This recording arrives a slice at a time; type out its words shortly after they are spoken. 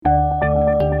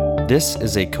This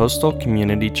is a Coastal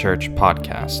Community Church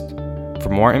podcast. For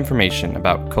more information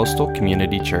about Coastal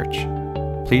Community Church,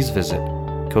 please visit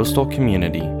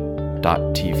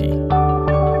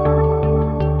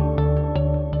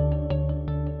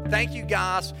coastalcommunity.tv. Thank you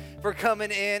guys for coming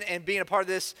in and being a part of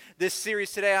this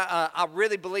series today. I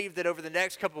really believe that over the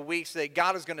next couple of weeks that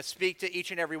God is going to speak to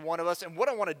each and every one of us. And what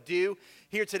I want to do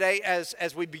here today as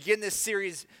we begin this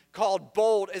series called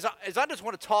Bold is I just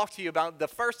want to talk to you about the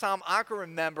first time I can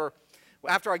remember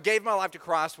after I gave my life to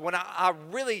Christ, when I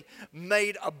really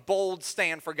made a bold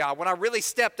stand for God, when I really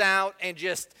stepped out and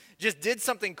just did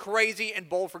something crazy and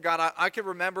bold for God. I can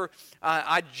remember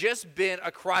I'd just been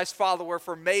a Christ follower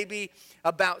for maybe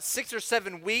about 6 or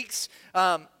 7 weeks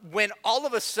when all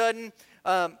of a sudden,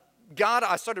 I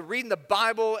started reading the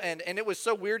Bible, and it was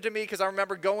so weird to me because I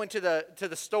remember going to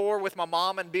the store with my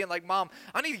mom and being like, Mom,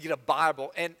 I need to get a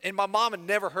Bible. And my mom had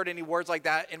never heard any words like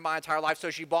that in my entire life, so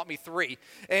she bought me 3.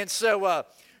 And so I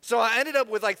ended up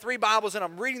with like 3 Bibles, and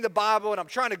I'm reading the Bible, and I'm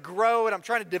trying to grow, and I'm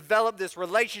trying to develop this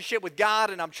relationship with God,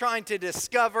 and I'm trying to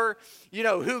discover,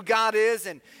 who God is.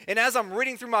 And as I'm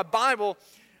reading through my Bible,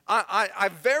 I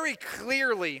very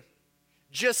clearly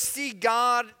just see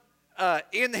God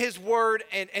in His Word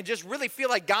and just really feel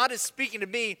like God is speaking to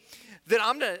me that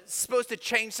I'm supposed to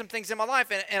change some things in my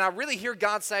life. And I really hear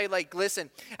God say, like,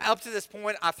 listen, up to this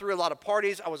point, I threw a lot of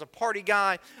parties. I was a party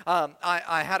guy.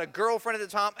 I had a girlfriend at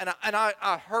the time, and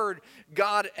I heard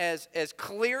God as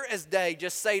clear as day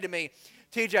just say to me,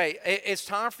 TJ, it's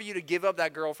time for you to give up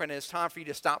that girlfriend, and it's time for you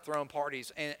to stop throwing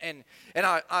parties. And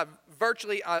I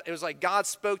virtually, it was like God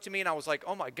spoke to me, and I was like,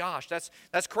 oh my gosh, that's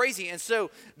crazy. And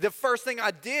so the first thing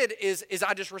I did is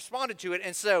I just responded to it.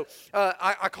 And so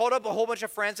I called up a whole bunch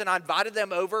of friends, and I invited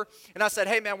them over, and I said,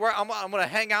 hey man, I'm going to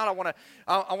hang out. I want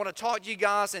to talk to you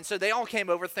guys. And so they all came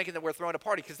over thinking that we're throwing a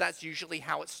party, because that's usually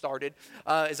how it started,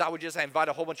 is I would just invite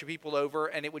a whole bunch of people over,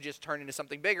 and it would just turn into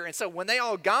something bigger. And so when they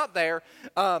all got there,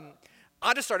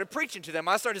 I just started preaching to them.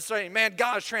 I started saying, man,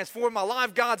 God has transformed my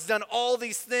life. God's done all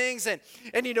these things. And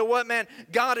you know what, man?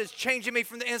 God is changing me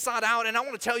from the inside out. And I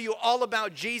want to tell you all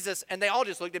about Jesus. And they all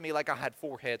just looked at me like I had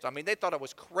 4 heads. I mean, they thought I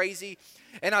was crazy.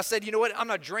 And I said, you know what? I'm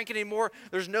not drinking anymore.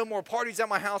 There's no more parties at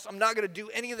my house. I'm not going to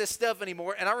do any of this stuff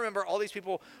anymore. And I remember all these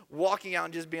people walking out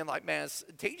and just being like, man,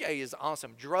 TJ is on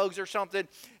some drugs or something.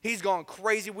 He's gone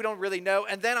crazy. We don't really know.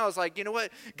 And then I was like, you know what?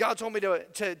 God told me to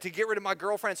get rid of my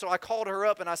girlfriend. So I called her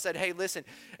up and I said, hey, listen,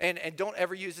 and don't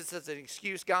ever use this as an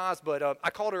excuse, guys, but I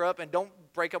called her up, and don't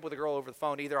break up with a girl over the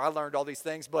phone either. I learned all these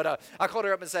things, but I called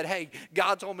her up and said, hey,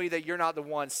 God told me that you're not the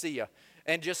one. See ya.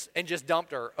 And just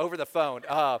dumped her over the phone.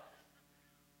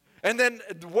 And then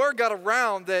the word got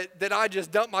around that I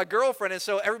just dumped my girlfriend, and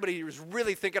so everybody was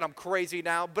really thinking I'm crazy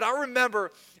now. But I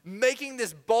remember making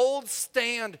this bold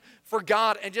stand for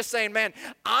God and just saying, man,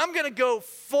 I'm going to go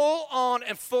full on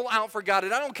and full out for God.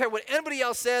 And I don't care what anybody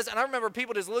else says. And I remember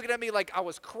people just looking at me like I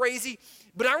was crazy.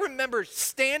 But I remember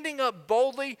standing up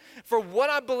boldly for what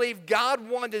I believe God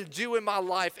wanted to do in my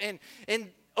life.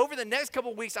 And over the next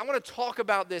couple of weeks, I want to talk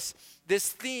about this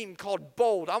theme called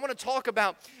bold. I want to talk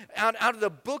about, out of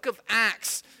the book of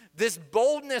Acts, this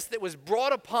boldness that was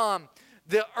brought upon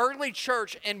the early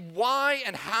church and why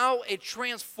and how it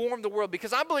transformed the world.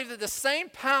 Because I believe that the same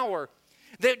power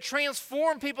that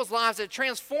transformed people's lives, that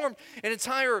transformed an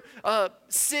entire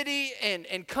city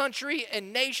and country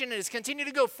and nation, and has continued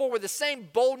to go forward, the same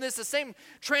boldness, the same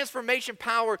transformation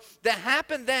power that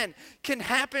happened then can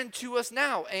happen to us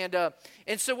now. And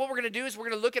so what we're going to do is we're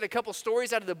going to look at a couple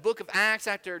stories out of the book of Acts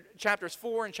after chapters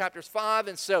 4 and chapters 5.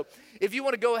 And so if you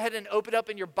want to go ahead and open up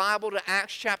in your Bible to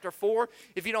Acts chapter 4,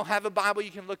 if you don't have a Bible,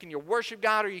 you can look in your worship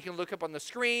guide, or you can look up on the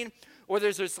screen, or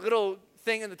there's this little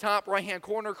thing in the top right-hand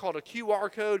corner called a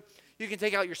QR code. You can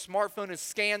take out your smartphone and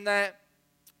scan that,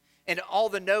 and all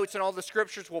the notes and all the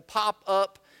scriptures will pop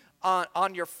up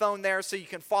on your phone there so you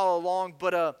can follow along.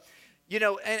 But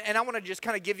and I want to just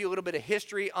kind of give you a little bit of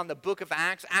history on the book of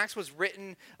Acts. Acts was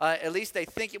written, at least they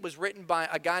think it was written by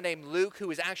a guy named Luke, who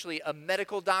was actually a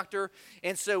medical doctor.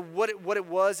 And so what it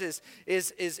was is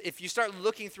if you start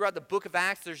looking throughout the book of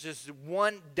Acts, there's this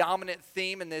one dominant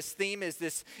theme, and this theme is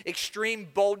this extreme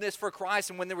boldness for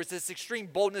Christ. And when there was this extreme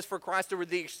boldness for Christ, there were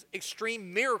the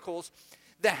extreme miracles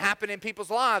that happen in people's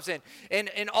lives.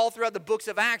 And all throughout the books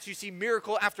of Acts, you see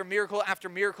miracle after miracle after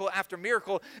miracle after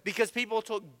miracle, because people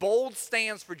took bold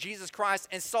stands for Jesus Christ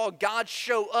and saw God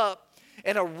show up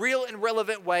in a real and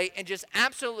relevant way and just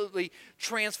absolutely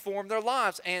transform their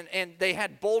lives. And they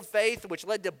had bold faith, which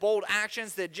led to bold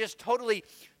actions that just totally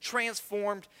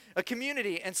transformed a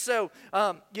community. And so,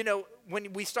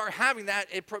 when we start having that,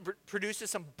 it produces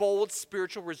some bold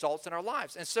spiritual results in our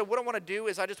lives. And so what I want to do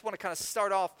is I just want to kind of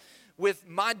start off with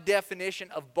my definition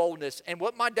of boldness. And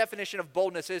what my definition of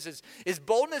boldness is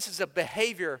boldness is a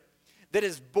behavior that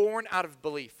is born out of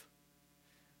belief.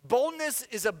 Boldness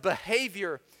is a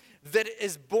behavior that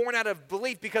is born out of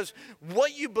belief, because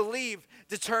what you believe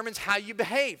determines how you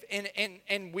behave.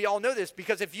 And we all know this,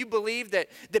 because if you believe that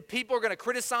people are going to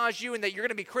criticize you and that you're going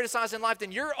to be criticized in life,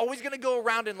 then you're always going to go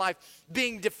around in life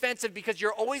being defensive, because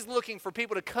you're always looking for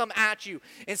people to come at you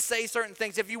and say certain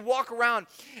things. If you walk around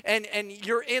and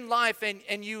you're in life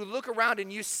and you look around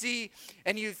and you see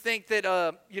and you think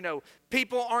that,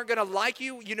 people aren't going to like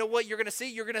you, you know what you're going to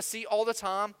see? You're going to see all the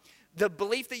time. The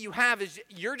belief that you have is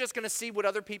you're just going to see what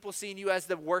other people see in you as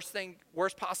the worst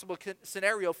possible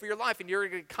scenario for your life. And you're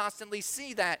going to constantly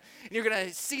see that. And you're going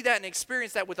to see that and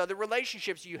experience that with other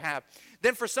relationships you have.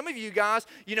 Then for some of you guys,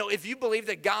 if you believe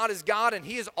that God is God and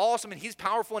He is awesome and He's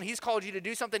powerful and He's called you to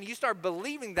do something, you start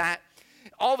believing that,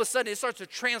 all of a sudden it starts to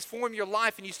transform your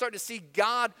life, and you start to see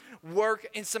God work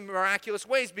in some miraculous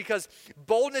ways, because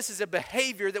boldness is a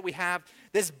behavior that we have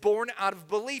that's born out of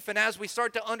belief. And as we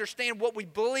start to understand what we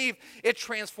believe, it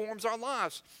transforms our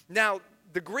lives. Now,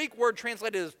 the Greek word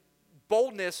translated as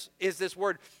boldness is this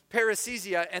word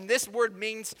parrhesia, and this word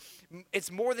means, it's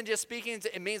more than just speaking.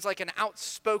 It means like an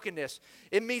outspokenness.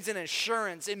 It means an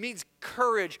assurance. It means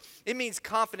courage. It means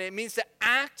confidence. It means to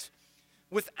act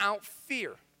without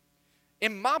fear.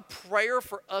 And my prayer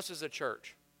for us as a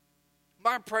church,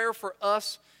 my prayer for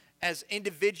us as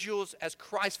individuals, as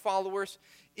Christ followers,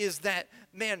 is that,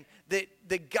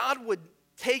 that God would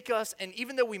take us, and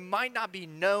even though we might not be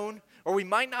known or we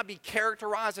might not be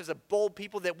characterized as a bold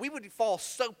people, that we would fall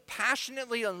so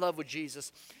passionately in love with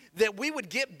Jesus, that we would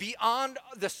get beyond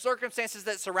the circumstances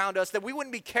that surround us, that we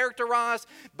wouldn't be characterized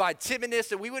by timidness,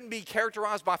 that we wouldn't be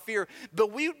characterized by fear,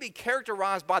 but we would be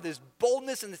characterized by this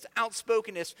boldness and this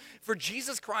outspokenness for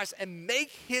Jesus Christ, and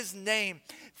make His name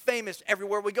famous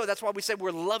everywhere we go. That's why we say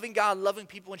we're loving God, loving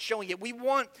people, and showing it. We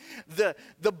want the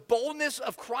boldness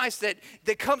of Christ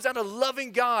that comes out of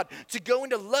loving God to go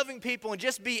into loving people and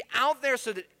just be out there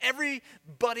so that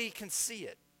everybody can see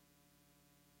it.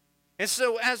 And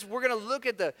so as we're going to look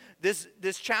at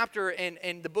this chapter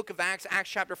in the book of Acts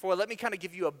chapter 4, let me kind of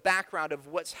give you a background of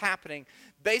what's happening.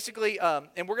 Basically,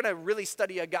 and we're going to really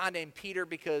study a guy named Peter,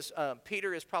 because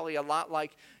Peter is probably a lot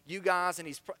like you guys, and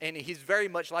he's very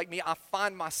much like me. I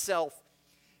find myself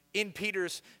in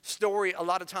Peter's story a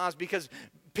lot of times, because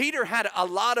Peter had a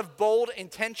lot of bold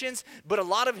intentions, but a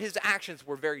lot of his actions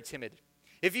were very timid.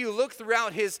 If you look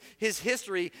throughout his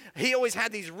history, he always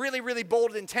had these really, really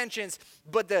bold intentions,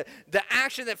 but the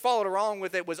action that followed along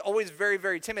with it was always very,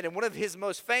 very timid. And one of his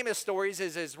most famous stories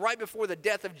is right before the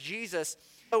death of Jesus,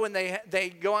 when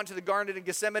they go onto the Garden of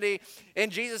Gethsemane,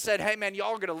 and Jesus said, "Hey, man,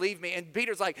 y'all are going to leave me." And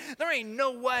Peter's like, "There ain't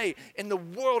no way in the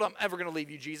world I'm ever going to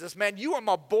leave you, Jesus. Man, you are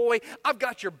my boy. I've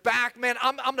got your back, man.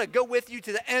 I'm going to go with you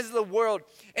to the ends of the world."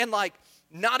 And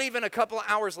not even a couple of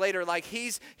hours later,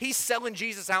 he's selling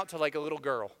Jesus out to a little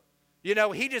girl.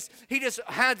 He just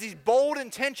had these bold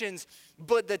intentions,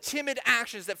 but the timid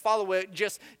actions that follow it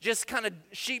just kind of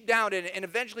sheep down. And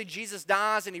eventually Jesus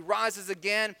dies and He rises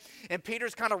again. And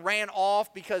Peter's kind of ran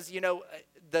off because,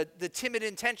 the timid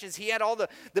intentions. He had all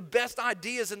the best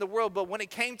ideas in the world, but when it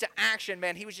came to action,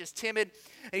 man, he was just timid,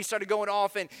 and he started going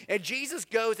off. And Jesus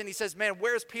goes and He says, "Man,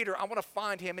 where's Peter? I want to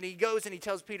find him." And He goes and He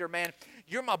tells Peter, "Man,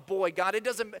 you're my boy, God. It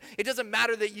doesn't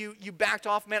matter that you backed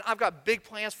off, man. I've got big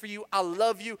plans for you. I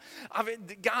love you.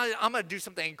 God, I'm going to do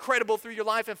something incredible through your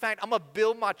life. In fact, I'm going to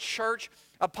build my church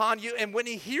upon you." And when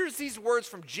he hears these words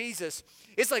from Jesus,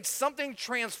 it's like something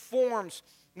transforms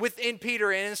within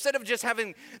Peter. And instead of just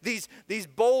having these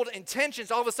bold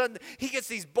intentions, all of a sudden he gets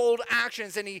these bold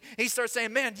actions, and he starts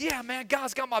saying, "Man, yeah, man,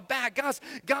 God's got my back.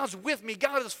 God's with me.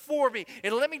 God is for me."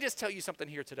 And let me just tell you something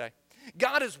here today.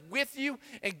 God is with you,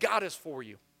 and God is for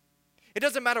you. It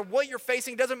doesn't matter what you're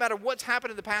facing. It doesn't matter what's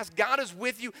happened in the past. God is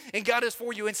with you, and God is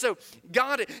for you. And so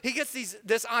He gets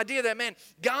this idea that, man,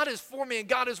 God is for me and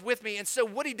God is with me. And so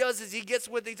what He does is He gets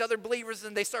with these other believers,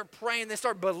 and they start praying. They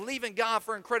start believing God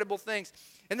for incredible things.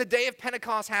 And the day of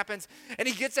Pentecost happens, and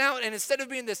he gets out, and instead of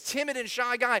being this timid and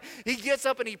shy guy, he gets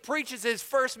up and he preaches his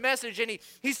first message, and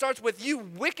he starts with, "You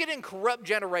wicked and corrupt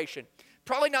generation."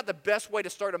 Probably not the best way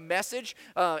to start a message.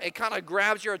 It kind of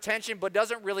grabs your attention, but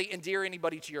doesn't really endear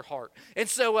anybody to your heart. And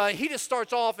so he just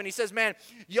starts off and he says, "Man,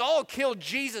 y'all killed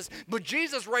Jesus, but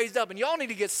Jesus raised up, and y'all need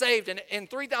to get saved." And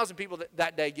 3,000 people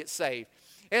that day get saved.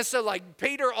 And so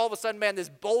Peter, all of a sudden, man, this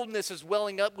boldness is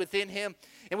welling up within him.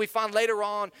 And we find later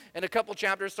on in a couple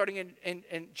chapters, starting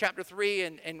in chapter 3,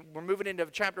 and we're moving into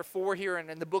chapter 4 here and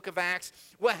in the book of Acts,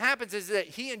 what happens is that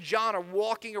he and John are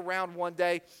walking around one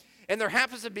day, and there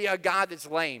happens to be a guy that's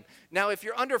lame. Now, if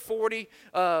you're under 40,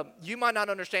 you might not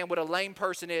understand what a lame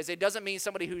person is. It doesn't mean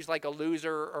somebody who's like a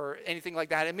loser or anything like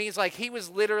that. It means like he was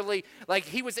literally, like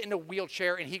he was in a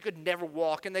wheelchair and he could never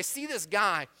walk. And they see this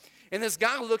guy, and this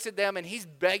guy looks at them and he's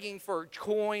begging for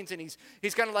coins, and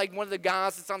he's kind of like one of the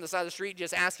guys that's on the side of the street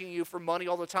just asking you for money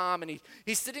all the time. And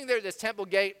he's sitting there at this temple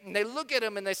gate, and they look at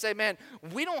him and they say, man,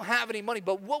 we don't have any money,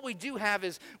 but what we do have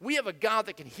is we have a God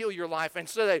that can heal your life. And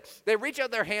so they reach out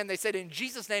their hand, they said, in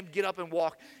Jesus' name, get up and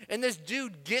walk. And this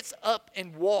dude gets up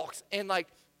and walks, and like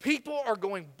people are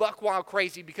going buck wild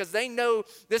crazy because they know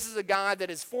this is a guy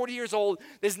that is 40 years old,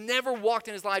 that's never walked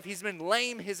in his life. He's been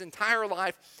lame his entire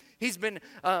life. He's been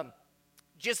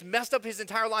just messed up his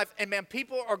entire life. And man,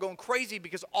 people are going crazy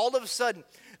because all of a sudden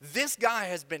this guy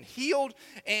has been healed,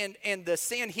 and the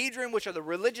Sanhedrin, which are the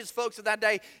religious folks of that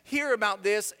day, hear about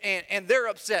this, and they're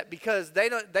upset because they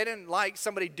didn't like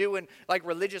somebody doing like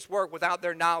religious work without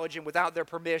their knowledge and without their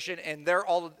permission, and they're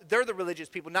the religious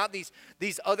people, not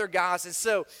these other guys. And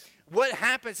so what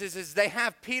happens is they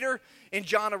have Peter and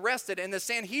John arrested, and the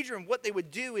Sanhedrin, what they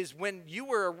would do is when you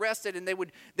were arrested and they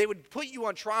would put you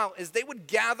on trial, is they would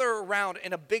gather around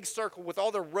in a big circle with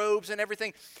all their robes and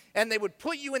everything, and they would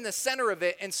put you in the center of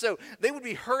it. And so they would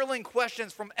be hurling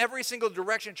questions from every single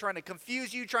direction, trying to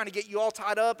confuse you, trying to get you all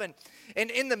tied up. And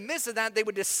in the midst of that, they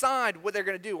would decide what they're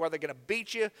going to do. Are they going to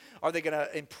beat you? Are they going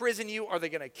to imprison you? Are they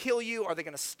going to kill you? Are they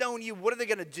going to stone you? What are they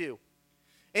going to do?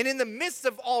 And in the midst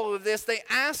of all of this, they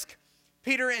ask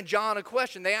Peter and John a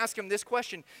question. They ask him this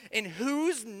question: in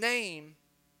whose name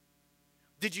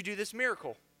did you do this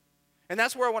miracle? And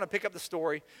that's where I want to pick up the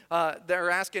story.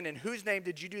 They're asking, in whose name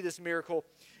did you do this miracle?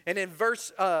 And in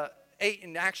verse 8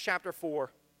 in Acts chapter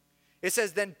 4, it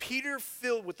says, then Peter,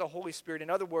 filled with the Holy Spirit. In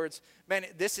other words, man,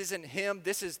 this isn't him.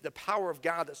 This is the power of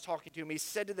God that's talking to him. He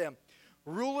said to them,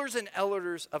 rulers and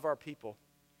elders of our people,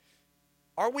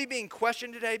 are we being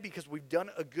questioned today because we've done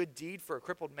a good deed for a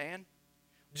crippled man?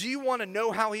 Do you want to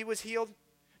know how he was healed?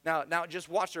 Now, just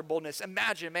watch their boldness.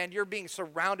 Imagine, man, you're being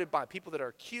surrounded by people that are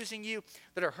accusing you,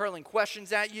 that are hurling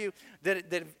questions at you,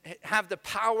 that have the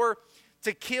power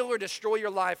to kill or destroy your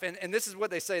life. And this is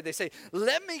what they say. They say,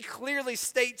 let me clearly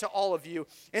state to all of you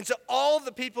and to all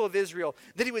the people of Israel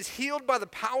that he was healed by the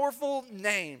powerful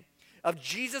name of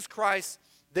Jesus Christ,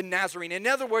 the Nazarene. In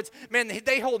other words, man,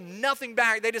 they hold nothing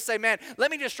back. They just say, man, let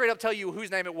me just straight up tell you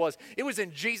whose name it was. It was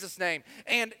in Jesus' name.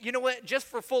 And you know what? Just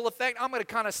for full effect, I'm going to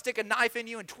kind of stick a knife in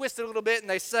you and twist it a little bit. And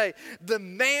they say, the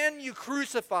man you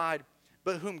crucified,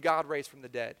 but whom God raised from the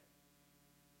dead.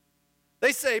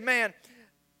 They say, man,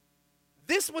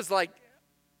 this was like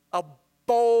a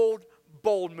bold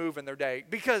move in their day,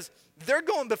 because they're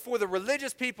going before the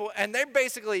religious people and they're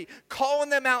basically calling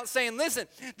them out, saying, listen,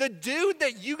 the dude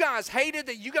that you guys hated,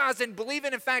 that you guys didn't believe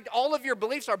in fact, all of your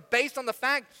beliefs are based on the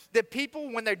fact that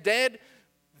people, when they're dead,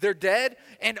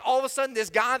 and all of a sudden this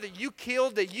guy that you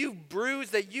killed, that you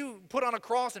bruised, that you put on a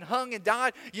cross and hung and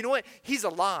died, you know what? He's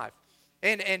alive.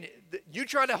 And you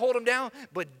tried to hold him down,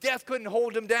 but death couldn't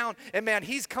hold him down. And man,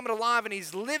 he's coming alive, and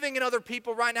he's living in other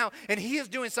people right now, and he is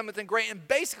doing something great. And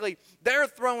basically, they're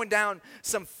throwing down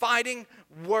some fighting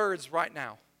words right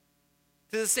now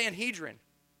to the Sanhedrin.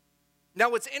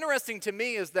 Now, what's interesting to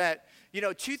me is that,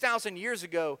 2,000 years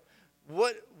ago,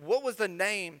 what was the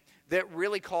name that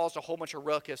really caused a whole bunch of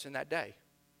ruckus in that day?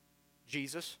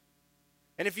 Jesus.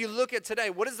 And if you look at today,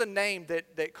 what is the name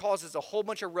that causes a whole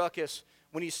bunch of ruckus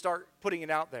when you start putting it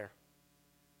out there?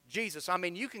 Jesus. I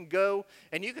mean, you can go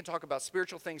and you can talk about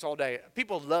spiritual things all day.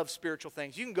 People love spiritual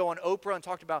things. You can go on Oprah and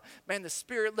talk about, man, the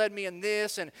Spirit led me in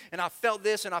this, and I felt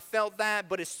this, and I felt that.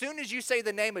 But as soon as you say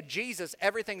the name of Jesus,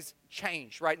 everything's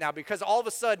changed right now, because all of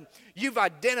a sudden you've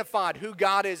identified who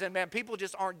God is, and man, people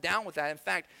just aren't down with that. In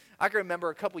fact, I can remember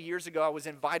a couple years ago, I was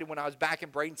invited when I was back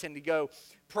in Bradenton to go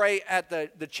pray at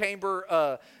the Chamber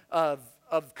of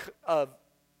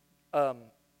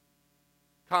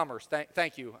Commerce.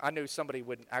 Thank you. I knew somebody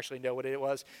wouldn't actually know what it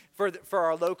was for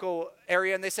our local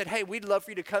area, and they said, "Hey, we'd love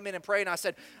for you to come in and pray." And I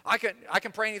said, "I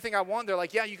can pray anything I want." They're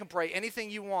like, "Yeah, you can pray anything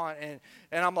you want." And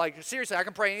I'm like, "Seriously, I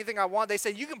can pray anything I want?" They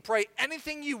said, "You can pray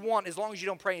anything you want as long as you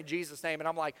don't pray in Jesus' name." And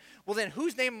I'm like, "Well, then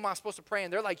whose name am I supposed to pray in?"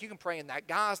 They're like, "You can pray in that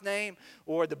guy's name,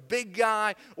 or the big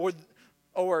guy,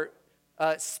 or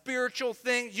spiritual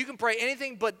things. You can pray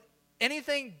anything but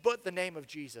the name of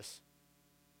Jesus."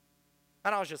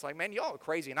 And I was just like, man, y'all are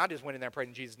crazy. And I just went in there and prayed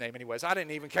in Jesus' name anyways. I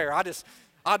didn't even care.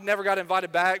 I'd never got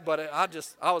invited back, but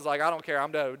I was like, I don't care.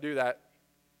 I'm going to do that.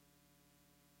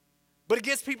 But it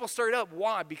gets people stirred up.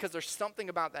 Why? Because there's something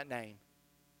about that name.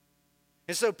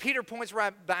 And so Peter points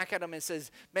right back at him and says,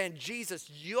 man, Jesus,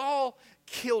 y'all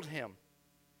killed him.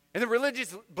 And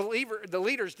the the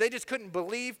leaders, they just couldn't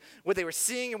believe what they were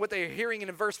seeing and what they were hearing. And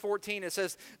in verse 14, it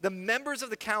says, the members of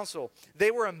the council,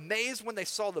 they were amazed when they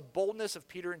saw the boldness of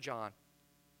Peter and John.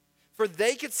 For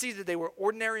they could see that they were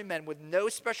ordinary men with no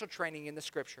special training in the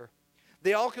scripture.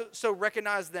 They also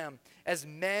recognized them as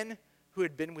men who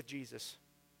had been with Jesus.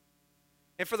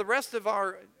 And for the rest of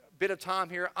our bit of time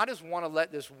here, I just want to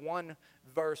let this one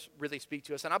verse really speak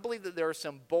to us. And I believe that there are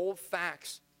some bold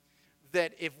facts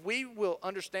that if we will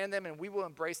understand them and we will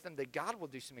embrace them, that God will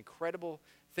do some incredible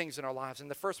things in our lives.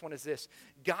 And the first one is this: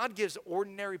 God gives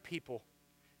ordinary people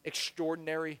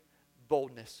extraordinary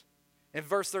boldness. In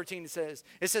verse 13 it says,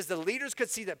 the leaders could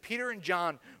see that Peter and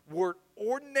John were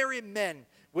ordinary men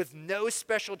with no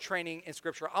special training in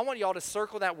Scripture. I want y'all to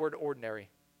circle that word ordinary.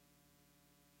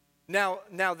 Now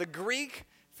the Greek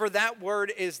for that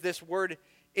word is this word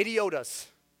idiotas.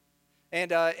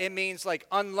 And it means like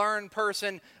unlearned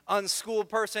person, unschooled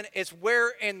person. It's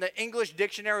where in the English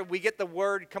dictionary we get the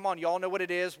word, come on, y'all know what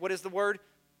it is. What is the word?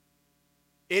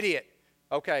 Idiot.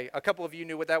 Okay, a couple of you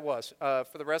knew what that was.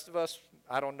 For the rest of us,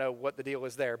 I don't know what the deal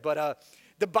is there. But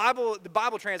the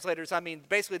Bible translators, I mean,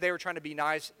 basically they were trying to be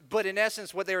nice. But in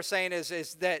essence, what they were saying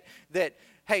is that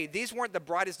hey, these weren't the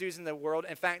brightest dudes in the world.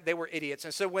 In fact, they were idiots.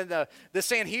 And so when the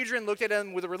Sanhedrin looked at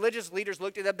them, when the religious leaders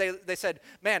looked at them, they said,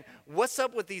 man, what's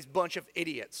up with these bunch of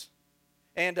idiots?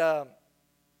 And,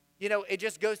 it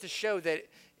just goes to show that,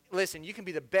 listen, you can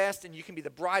be the best and you can be the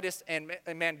brightest. And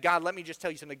man, God, let me just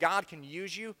tell you something. God can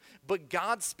use you, but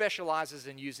God specializes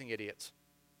in using idiots.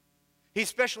 He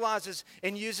specializes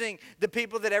in using the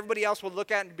people that everybody else will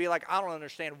look at and be like, I don't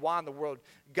understand why in the world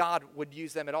God would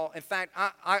use them at all. In fact,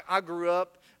 I grew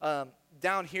up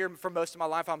down here for most of my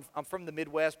life. I'm from the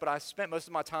Midwest, but I spent most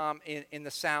of my time in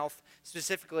the South,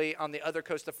 specifically on the other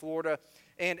coast of Florida.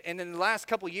 And in the last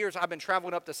couple of years, I've been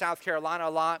traveling up to South Carolina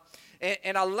a lot.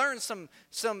 And I learned some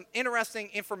interesting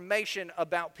information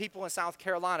about people in South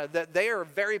Carolina, that they are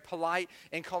very polite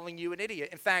in calling you an idiot.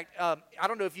 In fact, I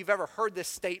don't know if you've ever heard this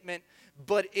statement,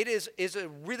 but it is a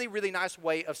really, really nice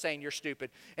way of saying you're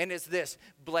stupid. And it's this: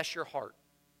 bless your heart.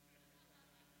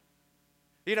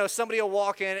 Somebody will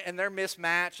walk in and they're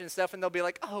mismatched and stuff, and they'll be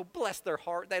like, oh, bless their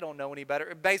heart. They don't know any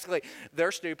better. Basically,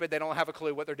 they're stupid. They don't have a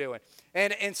clue what they're doing.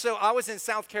 And so I was in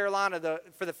South Carolina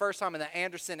for the first time in the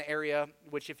Anderson area,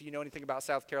 which, if you know anything about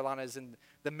South Carolina, is in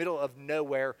the middle of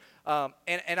nowhere.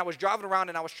 And I was driving around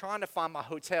and I was trying to find my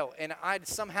hotel. And I'd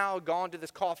somehow gone to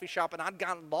this coffee shop and I'd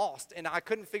gotten lost. And I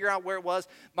couldn't figure out where it was.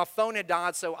 My phone had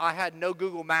died, so I had no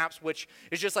Google Maps, which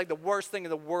is just like the worst thing in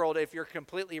the world if you're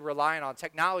completely relying on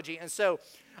technology. And so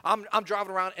I'm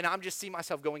driving around and I'm just seeing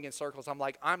myself going in circles. I'm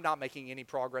like, I'm not making any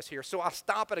progress here. So I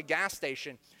stop at a gas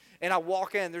station and I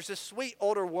walk in. There's this sweet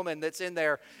older woman that's in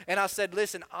there. And I said,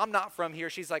 listen, I'm not from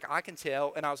here. She's like, I can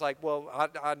tell. And I was like, well,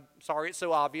 I'm sorry, it's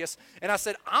so obvious. And I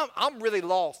said, I'm really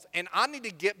lost and I need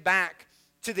to get back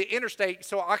to the interstate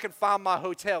so I can find my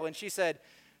hotel. And she said,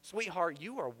 sweetheart,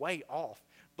 you are way off.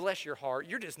 Bless your heart.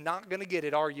 You're just not going to get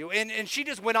it, are you? And she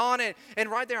just went on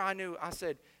and right there I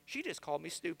said, she just called me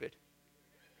stupid.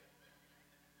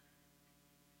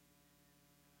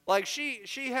 Like she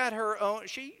had her own,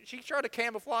 she tried to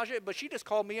camouflage it, but she just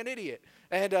called me an idiot.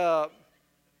 And,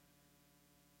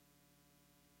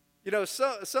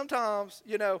 sometimes,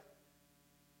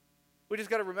 we just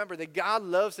got to remember that God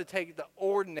loves to take the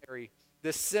ordinary,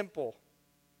 the simple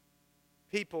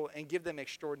people and give them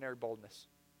extraordinary boldness.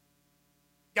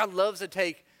 God loves to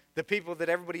take the people that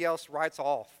everybody else writes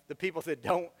off, the people that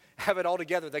don't have it all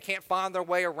together, they can't find their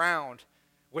way around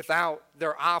without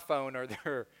their iPhone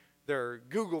or their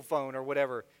Google phone or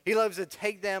whatever. He loves to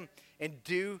take them and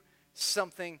do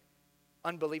something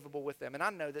unbelievable with them. And I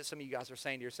know that some of you guys are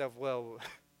saying to yourself, well,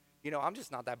 I'm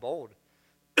just not that bold.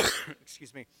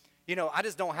 Excuse me. I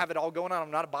just don't have it all going on.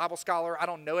 I'm not a Bible scholar. I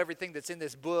don't know everything that's in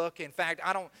this book. In fact,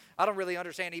 I don't really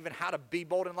understand even how to be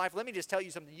bold in life. Let me just tell you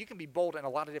something. You can be bold in a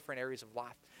lot of different areas of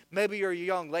life. Maybe you're a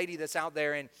young lady that's out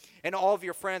there and all of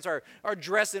your friends are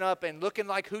dressing up and looking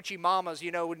like hoochie mamas,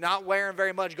 not wearing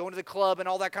very much, going to the club and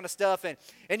all that kind of stuff.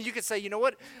 And you could say, you know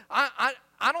what,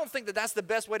 I don't think that that's the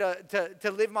best way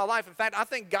to live my life. In fact, I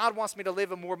think God wants me to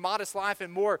live a more modest life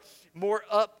and more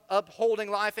upholding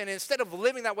life. And instead of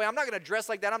living that way, I'm not going to dress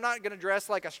like that. I'm not going to dress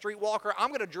like a streetwalker. I'm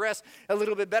going to dress a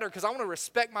little bit better because I want to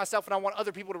respect myself and I want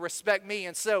other people to respect me.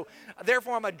 And so,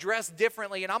 therefore, I'm going to dress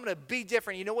differently and I'm going to be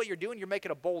different. You know what you're doing? You're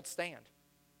making a bold stand.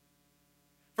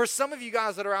 For some of you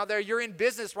guys that are out there, you're in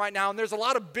business right now, and there's a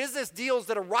lot of business deals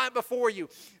that are right before you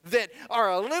that are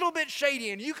a little bit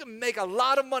shady, and you can make a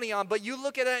lot of money on, but you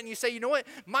look at it and you say, you know what?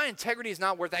 My integrity is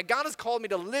not worth that. God has called me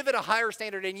to live at a higher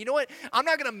standard, and you know what? I'm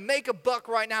not going to make a buck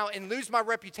right now and lose my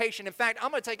reputation. In fact,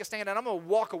 I'm going to take a stand, and I'm going to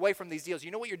walk away from these deals.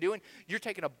 You know what you're doing? You're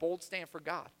taking a bold stand for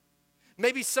God.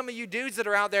 Maybe some of you dudes that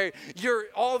are out there,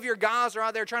 all of your guys are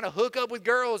out there trying to hook up with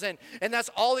girls, and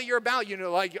that's all that you're about. You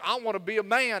know, like, I want to be a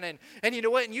man. And you know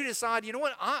what? And you decide, you know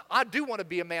what? I do want to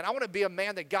be a man. I want to be a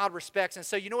man that God respects. And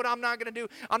so you know what I'm not going to do?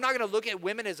 I'm not going to look at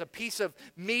women as a piece of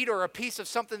meat or a piece of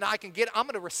something that I can get. I'm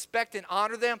going to respect and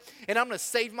honor them, and I'm going to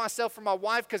save myself for my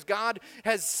wife because God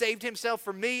has saved himself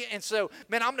for me. And so,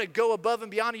 man, I'm going to go above and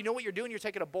beyond. You know what you're doing? You're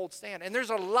taking a bold stand. And there's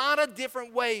a lot of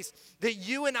different ways that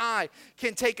you and I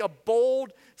can take a bold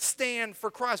stand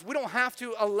for Christ. We don't have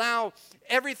to allow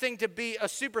everything to be a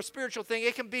super spiritual thing.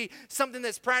 It can be something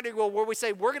that's practical where we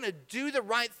say we're going to do the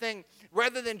right thing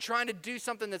rather than trying to do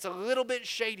something that's a little bit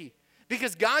shady.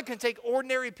 Because God can take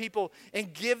ordinary people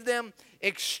and give them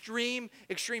extreme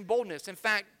boldness. In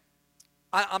fact,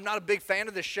 I'm not a big fan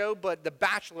of this show, but The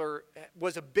Bachelor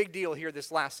was a big deal here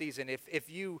this last season. If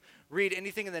you read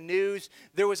anything in the news,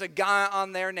 there was a guy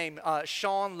on there named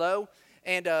Sean Lowe,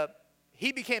 and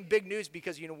he became big news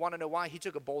because you want to know why? He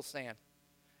took a bold stand.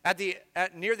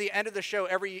 Near the end of the show,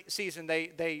 every season,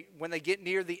 when they get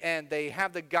near the end, they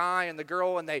have the guy and the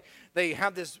girl, and they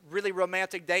have this really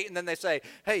romantic date, and then they say,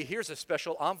 hey, here's a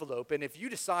special envelope, and if you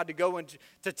decide to go and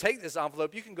to take this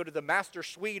envelope, you can go to the master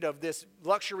suite of this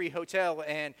luxury hotel,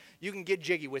 and you can get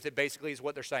jiggy with it, basically, is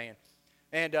what they're saying.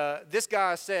 And this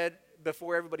guy said,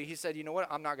 before everybody, he said, you know what?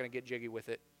 I'm not going to get jiggy with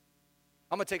it.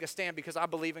 I'm going to take a stand because I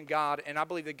believe in God, and I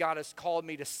believe that God has called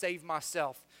me to save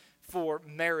myself for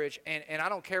marriage. And I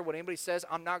don't care what anybody says.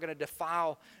 I'm not going to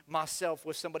defile myself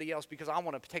with somebody else because I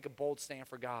want to take a bold stand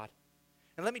for God.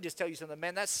 And let me just tell you something,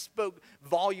 man, that spoke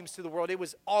volumes to the world. It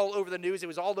was all over the news. It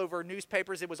was all over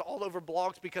newspapers. It was all over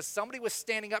blogs because somebody was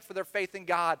standing up for their faith in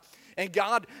God. And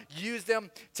God used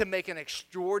them to make an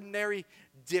extraordinary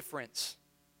difference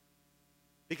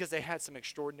because they had some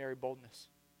extraordinary boldness.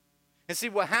 And see,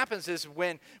 what happens is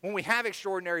when we have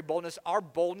extraordinary boldness, our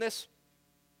boldness,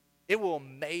 it will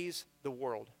amaze the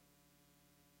world.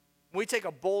 When we take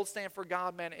a bold stand for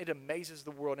God, man, it amazes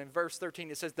the world. In verse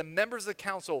 13, it says, the members of the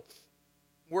council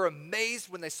were amazed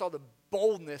when they saw the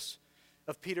boldness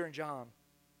of Peter and John.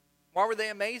 Why were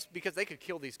they amazed? Because they could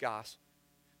kill these guys.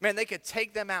 Man, they could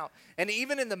take them out. And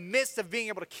even in the midst of being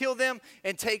able to kill them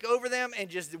and take over them and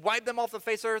just wipe them off the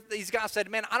face of earth, these guys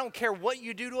said, man, I don't care what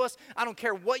you do to us. I don't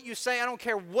care what you say. I don't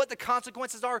care what the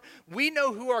consequences are. We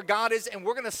know who our God is, and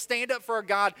we're going to stand up for our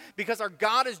God because our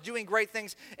God is doing great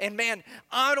things. And, man,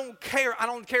 I don't care. I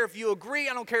don't care if you agree.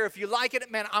 I don't care if you like it.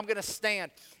 Man, I'm going to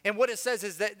stand. And what it says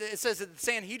is that it says that the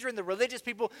Sanhedrin, the religious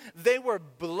people, they were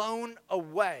blown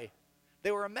away.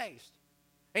 They were amazed.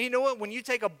 And you know what? When you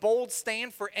take a bold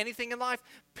stand for anything in life,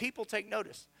 people take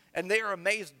notice, and they are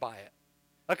amazed by it.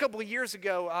 A couple of years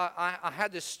ago, I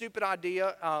had this stupid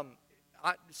idea.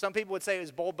 Some people would say it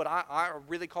was bold, but I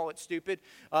really call it stupid.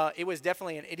 It was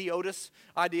definitely an idiotus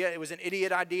idea. It was an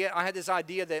idiot idea. I had this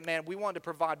idea that, man, we wanted to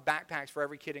provide backpacks for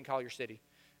every kid in Collier City.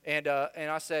 And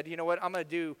I said, you know what, I'm going to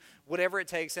do whatever it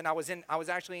takes. And I was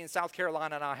actually in South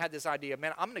Carolina, and I had this idea,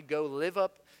 man, I'm going to go live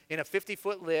up in a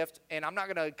 50-foot lift, and I'm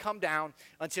not going to come down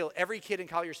until every kid in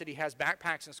Collier City has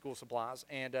backpacks and school supplies.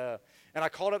 And I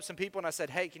called up some people, and I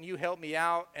said, hey, can you help me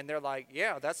out? And they're like,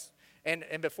 yeah, that's. And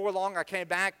before long, I came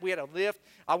back. We had a lift.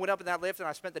 I went up in that lift, and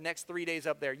I spent the next 3 days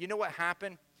up there. You know what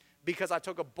happened? Because I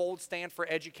took a bold stand for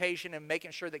education and making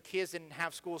sure that kids didn't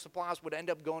have school supplies would end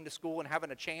up going to school and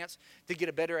having a chance to get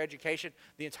a better education,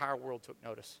 the entire world took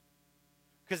notice.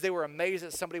 Because they were amazed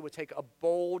that somebody would take a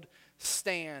bold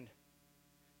stand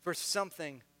for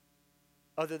something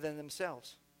other than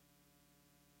themselves.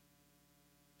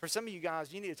 For some of you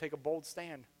guys, you need to take a bold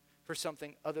stand for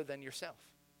something other than yourself.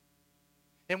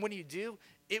 And when you do,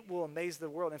 it will amaze the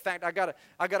world. In fact, I got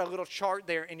a little chart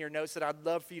there in your notes that I'd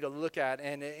love for you to look at.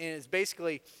 And it's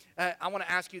basically, I want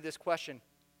to ask you this question.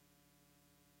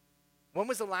 When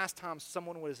was the last time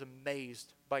someone was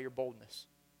amazed by your boldness?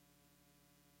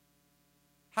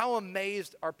 How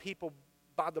amazed are people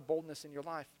by the boldness in your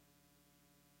life?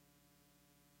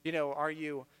 You know, are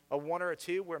you a 1 or a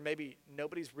 2 where maybe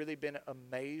nobody's really been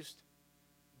amazed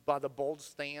by the bold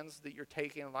stands that you're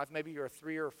taking in life? Maybe you're a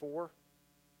 3 or a 4.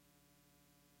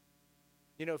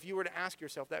 You know, if you were to ask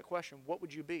yourself that question, what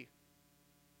would you be?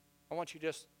 I want you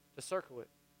just to circle it.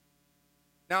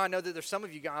 Now, I know that there's some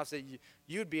of you guys that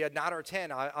you'd be a 9 or a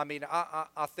 10.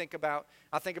 I think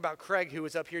about Craig, who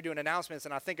was up here doing announcements,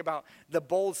 and I think about the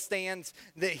bold stands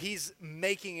that he's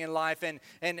making in life, and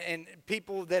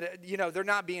people that, they're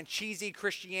not being cheesy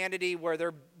Christianity where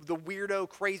they're the weirdo,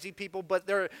 crazy people, but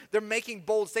they're making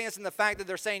bold stands in the fact that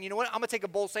they're saying, you know what, I'm going to take a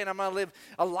bold stand. I'm going to live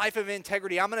a life of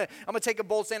integrity. I'm going to take a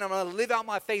bold stand. I'm going to live out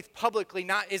my faith publicly.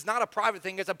 It's not a private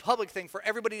thing. It's a public thing for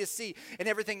everybody to see, and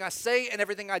everything I say and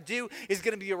everything I do is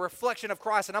going to be a reflection of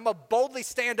Christ, and I'm going to boldly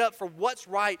stand up for what's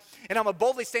right, and I'm going to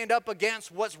boldly stand up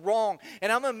against what's wrong,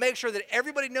 and I'm going to make sure that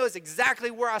everybody knows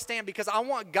exactly where I stand because I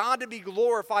want God to be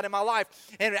glorified in my life.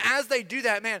 And as they do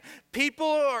that, man, people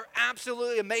are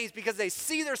absolutely amazed because they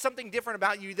see there's something different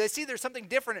about you. They see there's something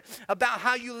different about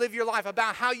how you live your life,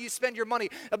 about how you spend your money,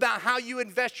 about how you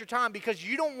invest your time, because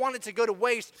you don't want it to go to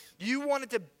waste. You want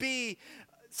it to be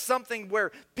something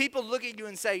where people look at you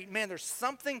and say, man, there's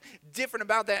something different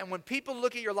about that. And when people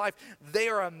look at your life, they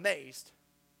are amazed.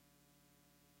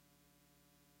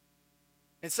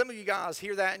 And some of you guys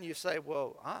hear that and you say,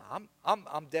 well,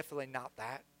 I'm definitely not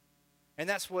that. And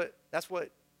that's what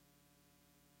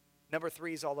number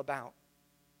 3 is all about.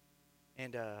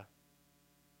 And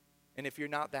if you're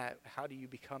not that, how do you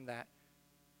become that?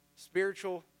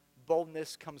 Spiritual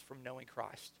boldness comes from knowing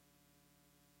Christ.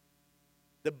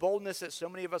 The boldness that so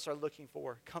many of us are looking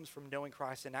for comes from knowing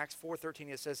Christ. In Acts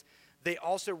 4:13, it says, they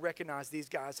also recognized these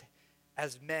guys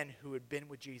as men who had been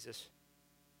with Jesus.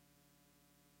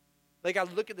 Like, I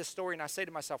look at this story and I say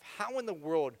to myself, how in the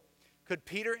world could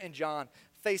Peter and John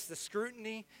face the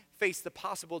scrutiny, face the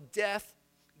possible death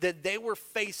that they were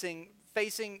facing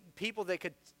people that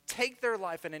could take their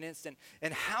life in an instant?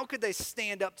 And how could they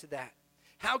stand up to that?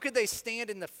 How could they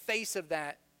stand in the face of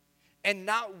that and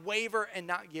not waver and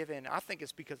not give in? I think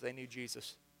it's because they knew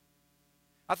Jesus.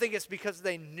 I think it's because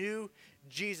they knew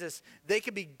Jesus. They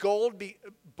could be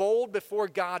bold before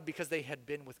God because they had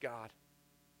been with God.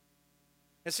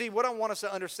 And see, what I want us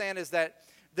to understand is that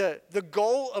the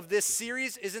goal of this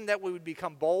series isn't that we would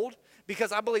become bold,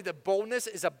 because I believe that boldness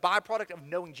is a byproduct of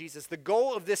knowing Jesus. The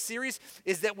goal of this series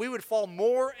is that we would fall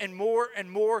more and more and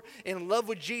more in love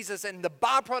with Jesus, and the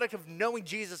byproduct of knowing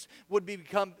Jesus would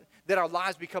become that our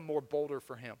lives become more bolder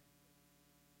for him.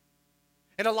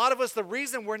 And a lot of us, the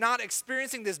reason we're not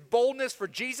experiencing this boldness for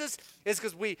Jesus is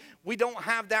because we don't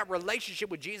have that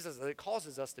relationship with Jesus that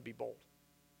causes us to be bold.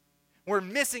 We're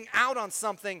missing out on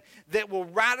something that will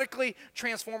radically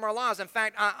transform our lives. In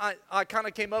fact, I kind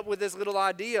of came up with this little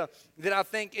idea that I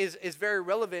think is very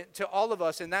relevant to all of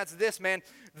us, and that's this, man.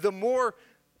 The more,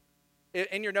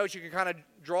 in your notes you can kind of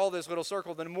draw this little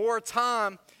circle, the more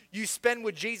time you spend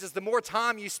with Jesus, what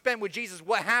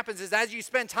happens is as you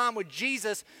spend time with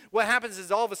Jesus, what happens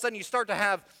is all of a sudden you start to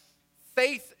have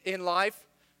faith in life.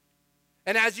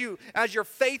 And as your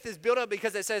faith is built up,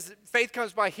 because it says faith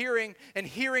comes by hearing, and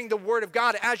hearing the word of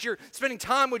God. As you're spending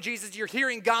time with Jesus, you're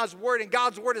hearing God's word, and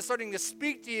God's word is starting to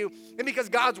speak to you. And because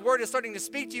God's word is starting to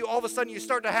speak to you, all of a sudden you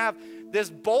start to have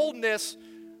this boldness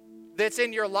that's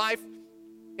in your life.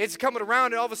 It's coming around,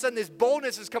 and all of a sudden this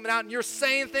boldness is coming out, and you're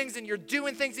saying things and you're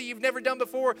doing things that you've never done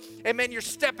before. And man, you're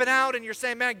stepping out and you're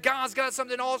saying, man, God's got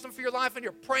something awesome for your life, and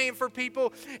you're praying for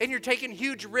people and you're taking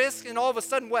huge risks. And all of a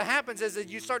sudden what happens is that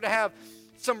you start to have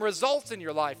some results in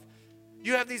your life.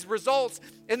 You have these results,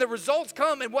 and the results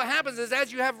come, and what happens is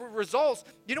as you have results,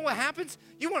 you know what happens?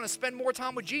 You want to spend more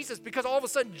time with Jesus, because all of a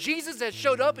sudden Jesus has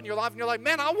showed up in your life, and you're like,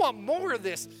 man, I want more of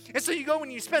this. And so you go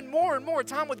and you spend more and more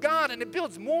time with God, and it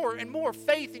builds more and more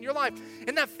faith in your life,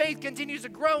 and that faith continues to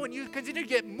grow, and you continue to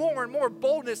get more and more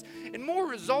boldness, and more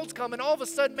results come, and all of a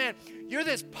sudden, man, you're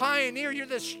this pioneer, you're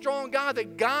this strong guy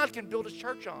that God can build his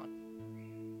church on.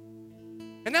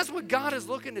 And that's what God is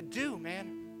looking to do,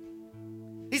 man.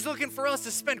 He's looking for us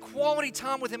to spend quality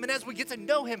time with him. And as we get to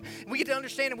know him, and we get to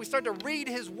understand, and we start to read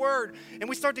his word, and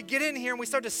we start to get in here, and we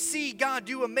start to see God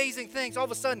do amazing things, all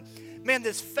of a sudden, man,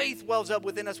 this faith wells up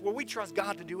within us where we trust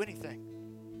God to do anything.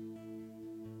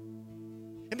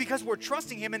 And because we're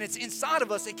trusting him and it's inside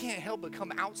of us, it can't help but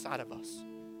come outside of us.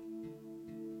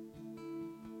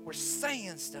 We're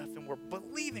saying stuff, and we're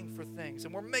believing for things,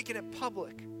 and we're making it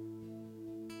public.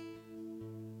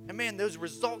 And man, those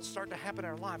results start to happen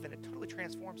in our life, and it totally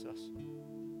transforms us.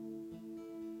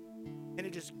 And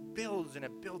it just builds and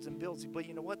it builds and builds. But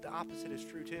you know what? The opposite is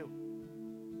true too.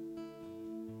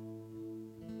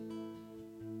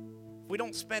 If we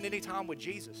don't spend any time with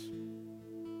Jesus,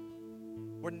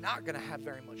 we're not going to have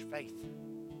very much faith.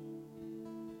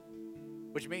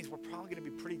 Which means we're probably going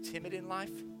to be pretty timid in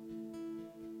life,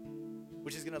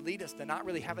 which is going to lead us to not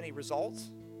really have any results,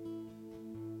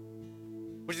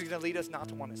 which is going to lead us not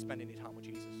to want to spend any time with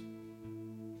Jesus.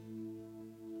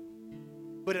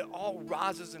 But it all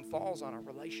rises and falls on our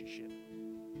relationship.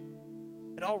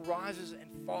 It all rises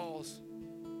and falls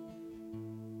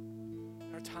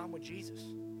on our time with Jesus.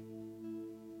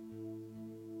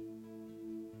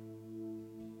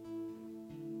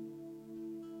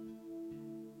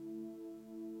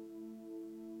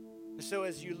 And so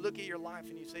as you look at your life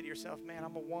and you say to yourself, man,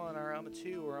 I'm a 1 or I'm a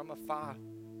 2 or I'm a 5,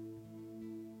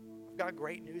 I've got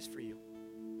great news for you.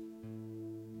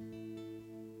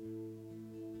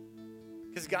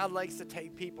 Because God likes to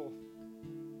take people,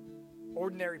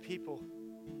 ordinary people,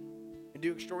 and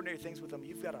do extraordinary things with them.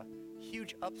 You've got a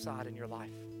huge upside in your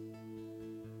life.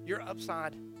 Your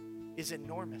upside is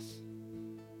enormous.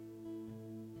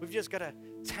 We've just got to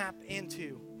tap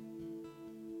into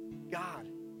God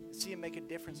and see Him make a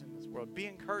difference in this world. Be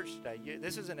encouraged today.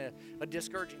 This isn't a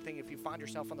discouraging thing if you find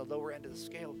yourself on the lower end of the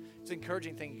scale. It's an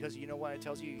encouraging thing because you know what? It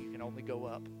tells you you can only go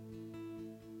up.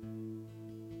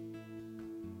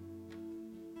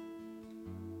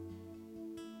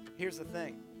 Here's the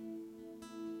thing.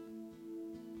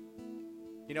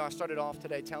 You know, I started off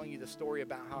today telling you the story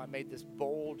about how I made this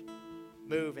bold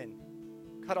move and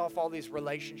cut off all these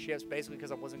relationships basically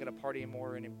because I wasn't going to party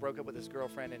anymore and broke up with this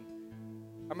girlfriend. And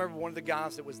I remember one of the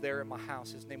guys that was there at my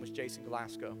house, his name was Jason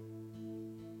Glasgow.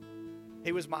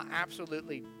 He was my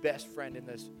absolutely best friend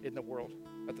in the world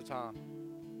at the time.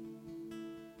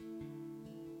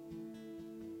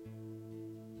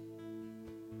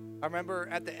 I remember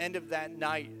at the end of that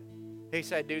night, he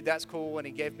said, dude, that's cool. And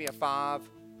he gave me a 5,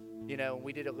 you know, and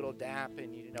we did a little dap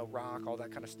and, you know, rock, all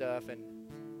that kind of stuff. And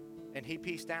he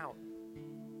peaced out.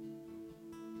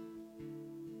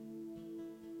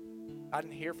 I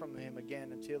didn't hear from him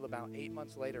again until about 8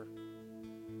 months later.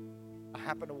 I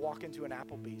happened to walk into an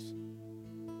Applebee's.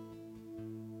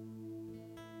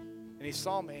 And he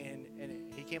saw me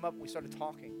and he came up and we started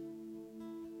talking.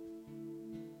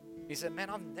 He said, man,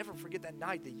 I'll never forget that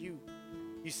night that you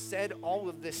said all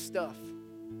of this stuff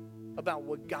about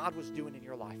what God was doing in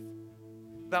your life,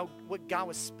 about what God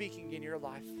was speaking in your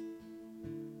life.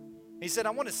 He said, I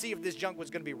want to see if this junk was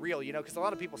going to be real, you know, because a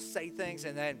lot of people say things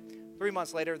and then 3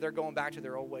 months later they're going back to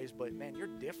their old ways. But man, you're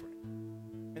different.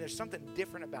 And there's something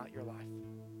different about your life.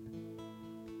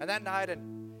 And that night at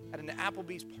an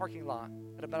Applebee's parking lot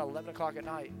at about 11 o'clock at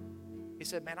night, he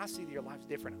said, man, I see that your life's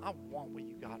different. I want what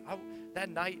you got.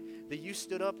 That night that you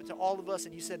stood up to all of us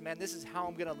and you said, man, this is how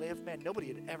I'm going to live. Man, nobody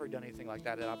had ever done anything like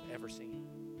that I've ever seen.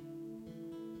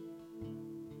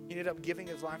 He ended up giving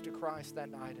his life to Christ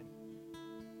that night.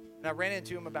 And I ran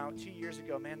into him about 2 years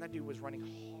ago. Man, that dude was running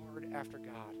hard after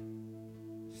God,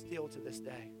 still to this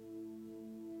day.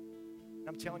 And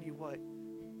I'm telling you what,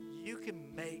 you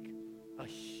can make a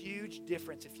huge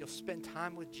difference if you'll spend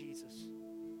time with Jesus.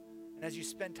 And as you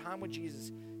spend time with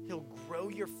Jesus, He'll grow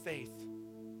your faith.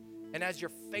 And as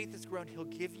your faith has grown, He'll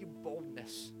give you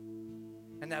boldness.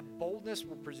 And that boldness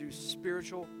will produce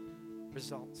spiritual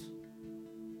results.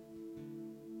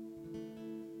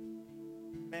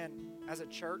 Man, as a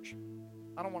church,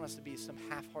 I don't want us to be some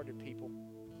half-hearted people.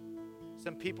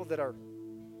 Some people that are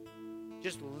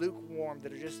just lukewarm,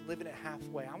 that are just living it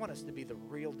halfway. I want us to be the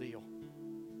real deal.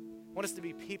 I want us to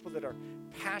be people that are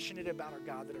passionate about our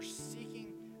God, that are seeking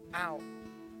out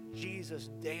Jesus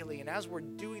daily. And as we're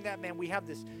doing that, man, we have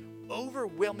this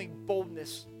overwhelming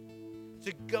boldness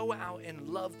to go out and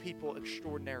love people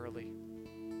extraordinarily.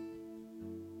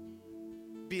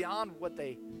 Beyond what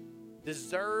they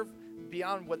deserve,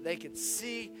 beyond what they could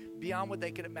see, beyond what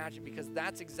they could imagine, because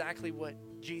that's exactly what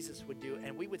Jesus would do.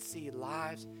 And we would see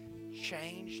lives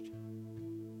changed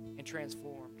and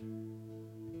transformed.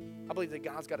 I believe that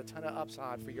God's got a ton of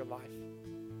upside for your life.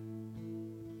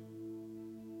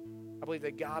 I believe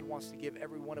that God wants to give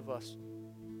every one of us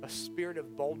a spirit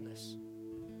of boldness.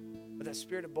 But that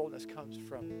spirit of boldness comes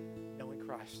from knowing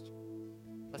Christ.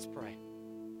 Let's pray.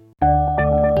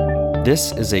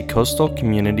 This is a Coastal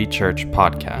Community Church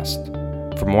podcast.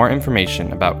 For more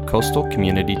information about Coastal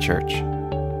Community Church,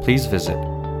 please visit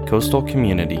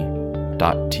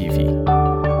coastalcommunity.tv.